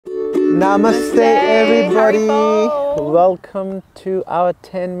Namaste everybody! Haribol. Welcome to our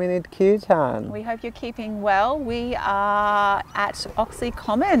 10-minute Kirtan. We hope you're keeping well. We are at Oxley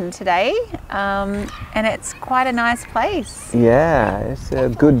Common today and it's quite a nice place. Yeah, it's a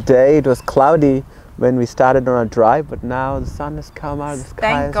good day. It was cloudy when we started on our drive, but now the sun has come out, the skies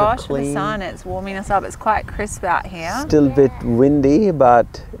Thank gosh are for clean. the sun, it's warming us up. It's quite crisp out here. Still a bit windy,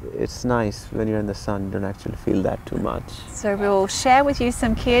 but it's nice when you're in the sun. You don't actually feel that too much. So we'll share with you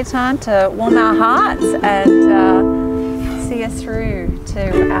some Kirtan to warm our hearts and see us through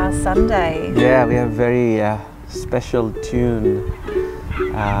to our Sunday. Yeah, we have a very special tune.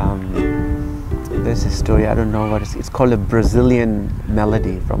 There's a story, I don't know what it's called, a Brazilian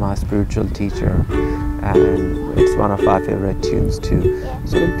melody from our spiritual teacher, and it's one of our favorite tunes too.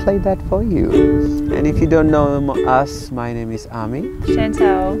 So we'll play that for you. And if you don't know us, my name is Ami.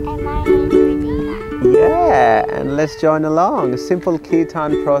 Chantal. And my name is Madana. Yeah, and let's join along. A simple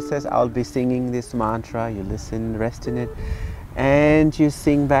Kirtan process. I'll be singing this mantra, you listen, rest in it, and you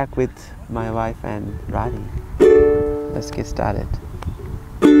sing back with my wife and Murari. Let's get started.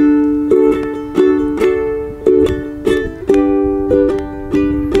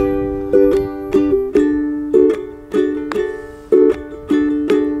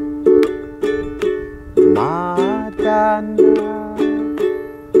 Madana,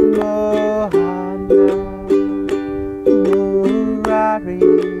 Mohana, Murari.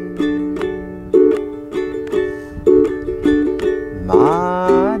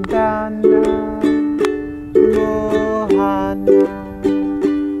 Madana, Mohana,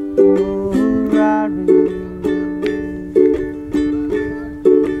 Murari.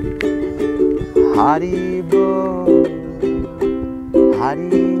 Haribol,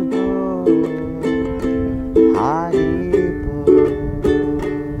 Haribol, Haribol.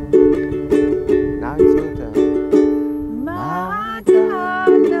 Now it's your turn.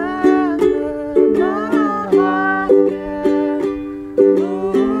 Madana, Mohana,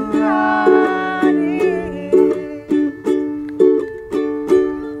 Murari.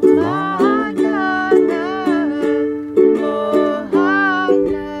 Madana, Mohana, Murari.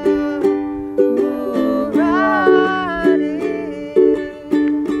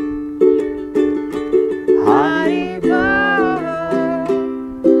 Haribol,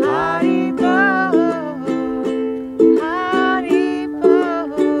 Haribol, Haribol.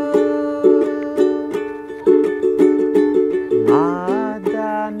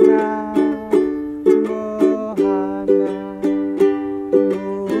 Madana, Mohana,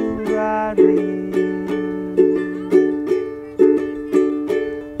 Murari.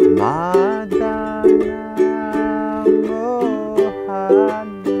 Madana, Mohana,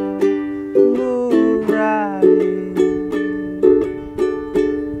 Murari.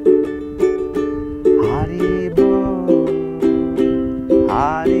 Haribol,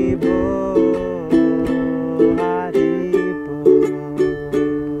 Haribol, Haribol.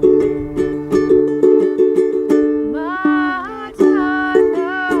 Madana,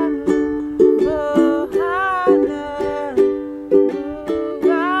 Mohana, Murari.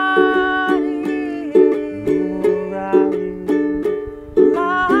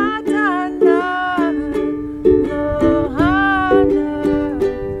 Madana, Mohana,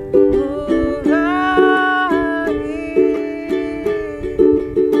 Murari.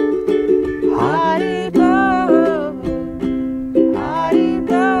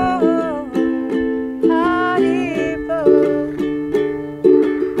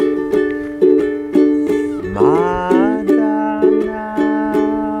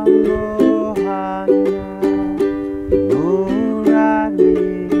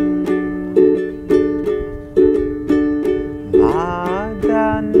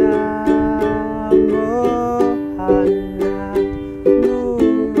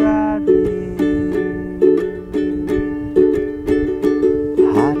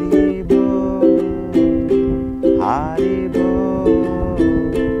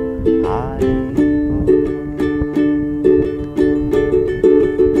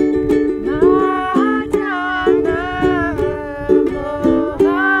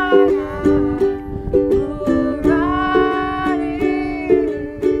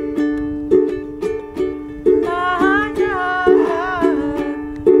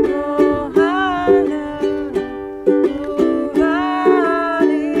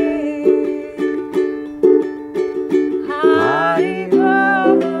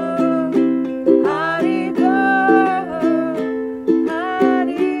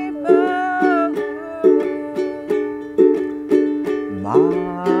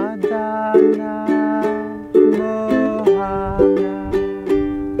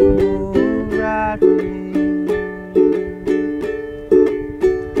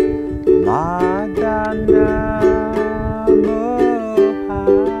 Madana,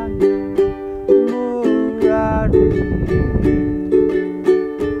 Mohana, Murari,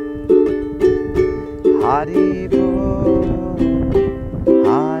 Haribol,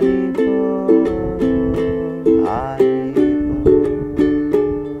 Haribol, Haribol.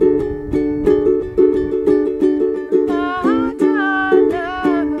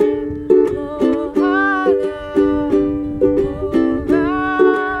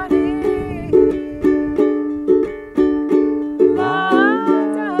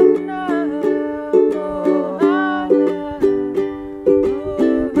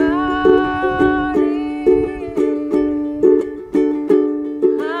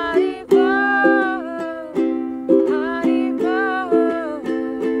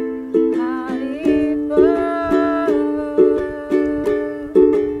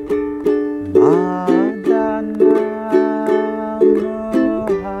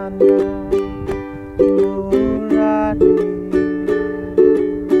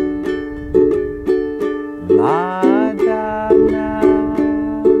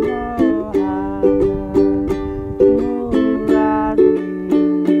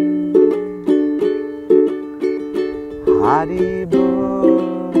 Haribol,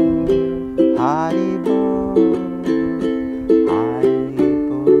 Haribol,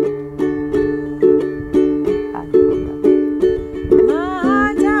 Haribol, Haribol.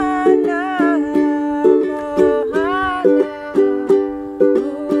 Madana,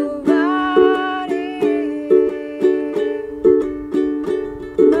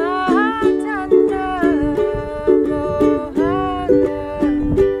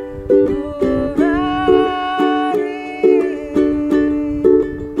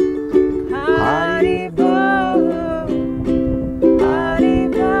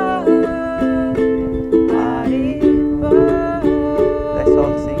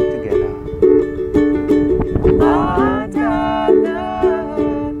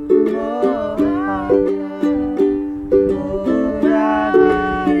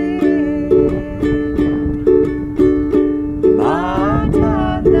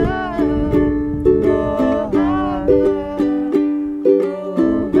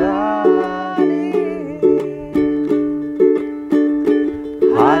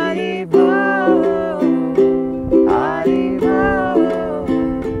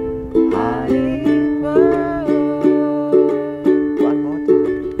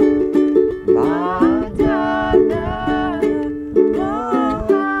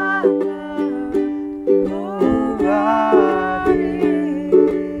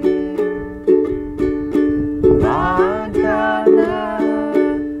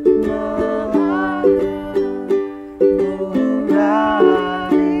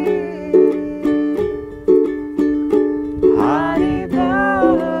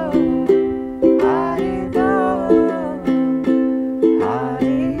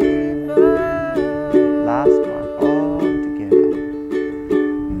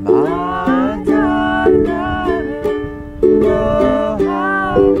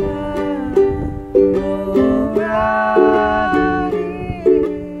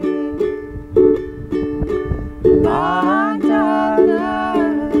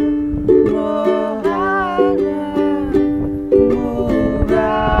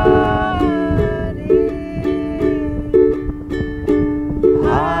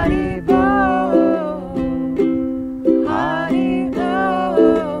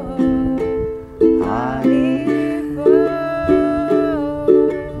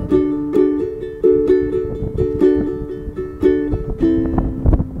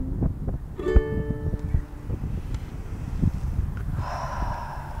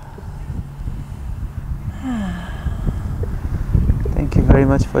 Thank you very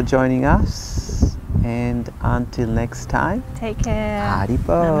much for joining us, and until next time, Take care.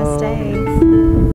 Haribol. Namaste.